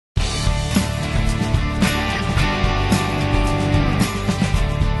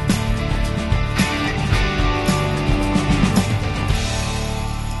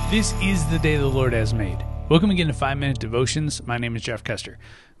This is the day the Lord has made. Welcome again to 5-Minute Devotions. My name is Jeff Kester.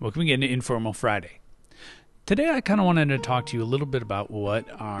 Welcome again to Informal Friday. Today I kind of wanted to talk to you a little bit about what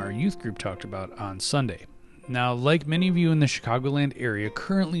our youth group talked about on Sunday. Now, like many of you in the Chicagoland area,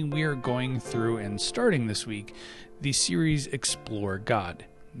 currently we are going through and starting this week the series Explore God.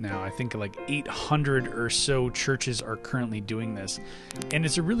 Now, I think like 800 or so churches are currently doing this, and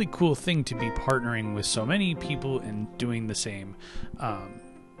it's a really cool thing to be partnering with so many people and doing the same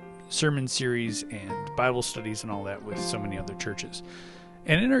sermon series and Bible studies and all that with so many other churches.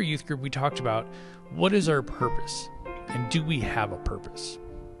 And in our youth group, we talked about what is our purpose, and do we have a purpose?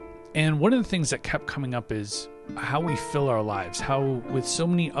 And one of the things that kept coming up is how we fill our lives, how with so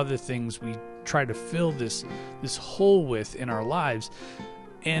many other things we try to fill this hole with in our lives,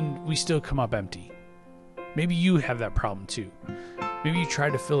 and we still come up empty. Maybe you have that problem too. Maybe you try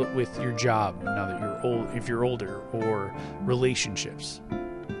to fill it with your job now that you're old, if you're older, or relationships.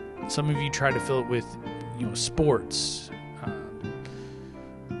 Some of you try to fill it with, sports,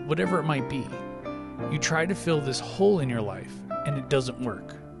 whatever it might be. You try to fill this hole in your life, and it doesn't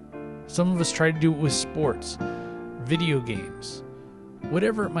work. Some of us try to do it with sports, video games,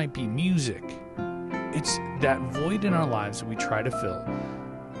 whatever it might be, music. It's that void in our lives that we try to fill,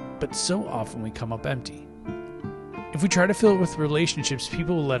 but so often we come up empty. If we try to fill it with relationships,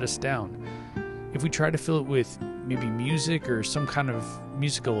 people will let us down. If we try to fill it with maybe music or some kind of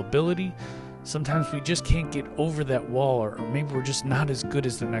musical ability, sometimes we just can't get over that wall, or maybe we're just not as good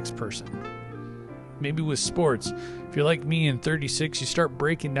as the next person. Maybe with sports, if you're like me and 36, you start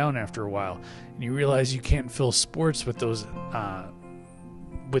breaking down after a while, and you realize you can't fill sports with those,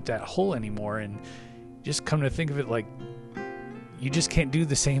 with that hole anymore, and just come to think of it like you just can't do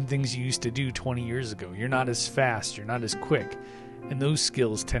the same things you used to do 20 years ago. You're not as fast, you're not as quick, and those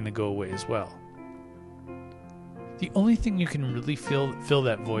skills tend to go away as well. The only thing you can really fill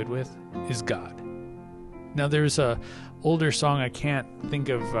that void with is God. Now, there's a older song, I can't think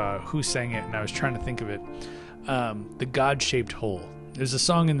of who sang it, and I was trying to think of it. The God-Shaped Hole. There's a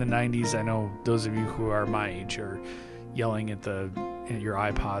song in the 90s. I know those of you who are my age are yelling at your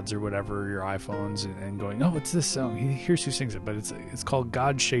iPods or whatever, your iPhones, and going, "Oh, it's this song. Here's who sings it." But it's called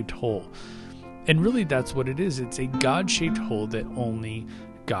God-Shaped Hole. And really, that's what it is. It's a God-shaped hole that only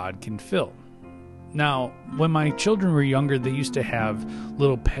God can fill. Now, when my children were younger, they used to have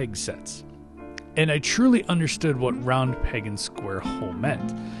little peg sets. And I truly understood what round peg and square hole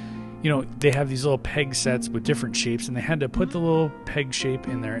meant. They have these little peg sets with different shapes, and they had to put the little peg shape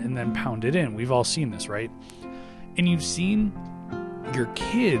in there and then pound it in. We've all seen this, right? And you've seen your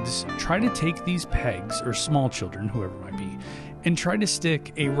kids try to take these pegs, or small children, whoever it might be, and try to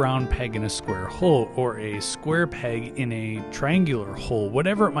stick a round peg in a square hole, or a square peg in a triangular hole,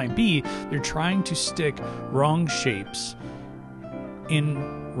 whatever it might be. They're trying to stick wrong shapes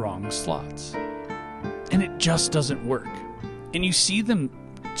in wrong slots. And it just doesn't work. And you see them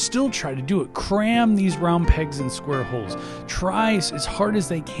still try to do it, cram these round pegs in square holes, try as hard as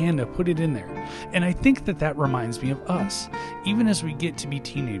they can to put it in there. And I think that reminds me of us. Even as we get to be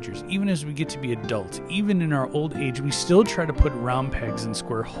teenagers, even as we get to be adults, even in our old age, we still try to put round pegs in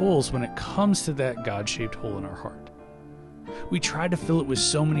square holes when it comes to that God-shaped hole in our heart. We try to fill it with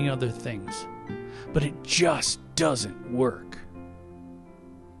so many other things, but it just doesn't work.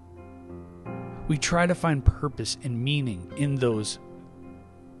 We try to find purpose and meaning in those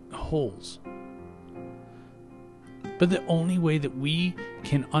holes. But the only way that we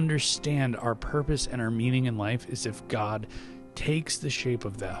can understand our purpose and our meaning in life is if God takes the shape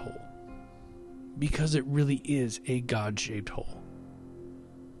of that hole. Because it really is a God-shaped hole.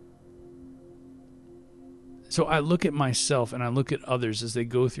 So I look at myself and I look at others as they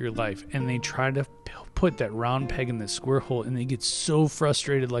go through life, and they try to put that round peg in that square hole, and they get so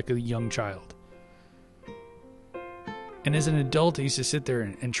frustrated like a young child. And as an adult, I used to sit there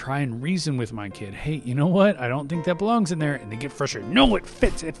and try and reason with my kid. Hey, you know what? I don't think that belongs in there. And they get frustrated. No, it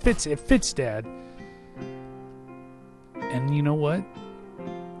fits, Dad. And you know what?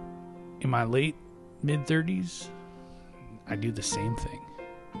 In my late, mid-30s, I do the same thing.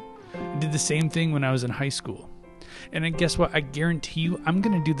 I did the same thing when I was in high school. And then guess what? I guarantee you, I'm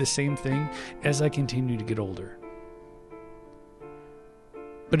going to do the same thing as I continue to get older.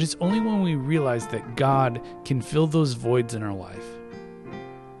 But it's only when we realize that God can fill those voids in our life,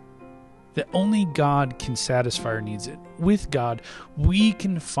 that only God can satisfy our needs. With God, we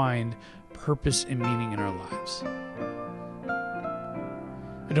can find purpose and meaning in our lives.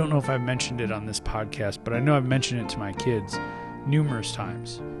 I don't know if I've mentioned it on this podcast, but I know I've mentioned it to my kids numerous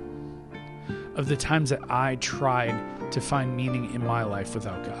times. Of the times that I tried to find meaning in my life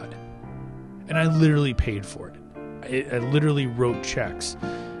without God. And I literally paid for it. I literally wrote checks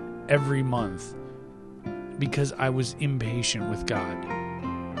every month because I was impatient with God.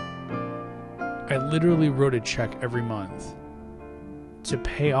 I literally wrote a check every month to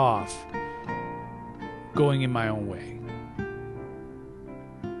pay off going in my own way.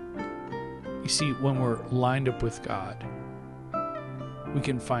 You see, when we're lined up with God, we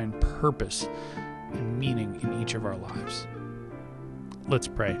can find purpose and meaning in each of our lives. Let's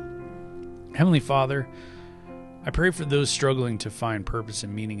pray. Heavenly Father, I pray for those struggling to find purpose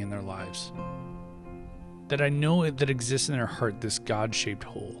and meaning in their lives, that I know that exists in their heart this God-shaped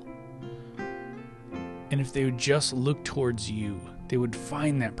hole. And if they would just look towards you, they would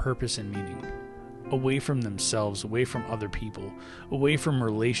find that purpose and meaning away from themselves, away from other people, away from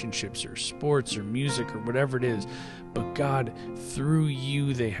relationships or sports or music or whatever it is. But God, through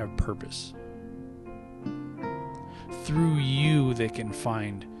you, they have purpose. Through you, they can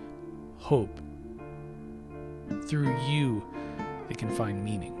find hope. Through you, they can find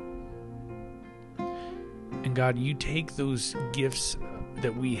meaning. And God, you take those gifts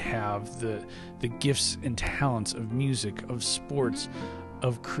that we have, the gifts and talents of music, of sports,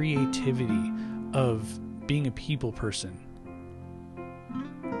 of creativity, of being a people person.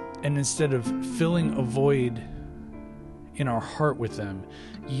 And instead of filling a void in our heart with them,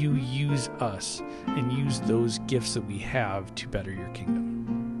 you use us and use those gifts that we have to better your kingdom.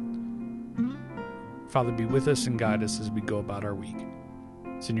 Father, be with us and guide us as we go about our week.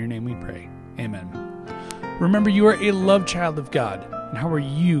 It's in your name we pray. Amen. Remember, you are a loved child of God. And how are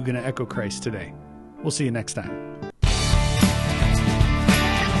you going to echo Christ today? We'll see you next time.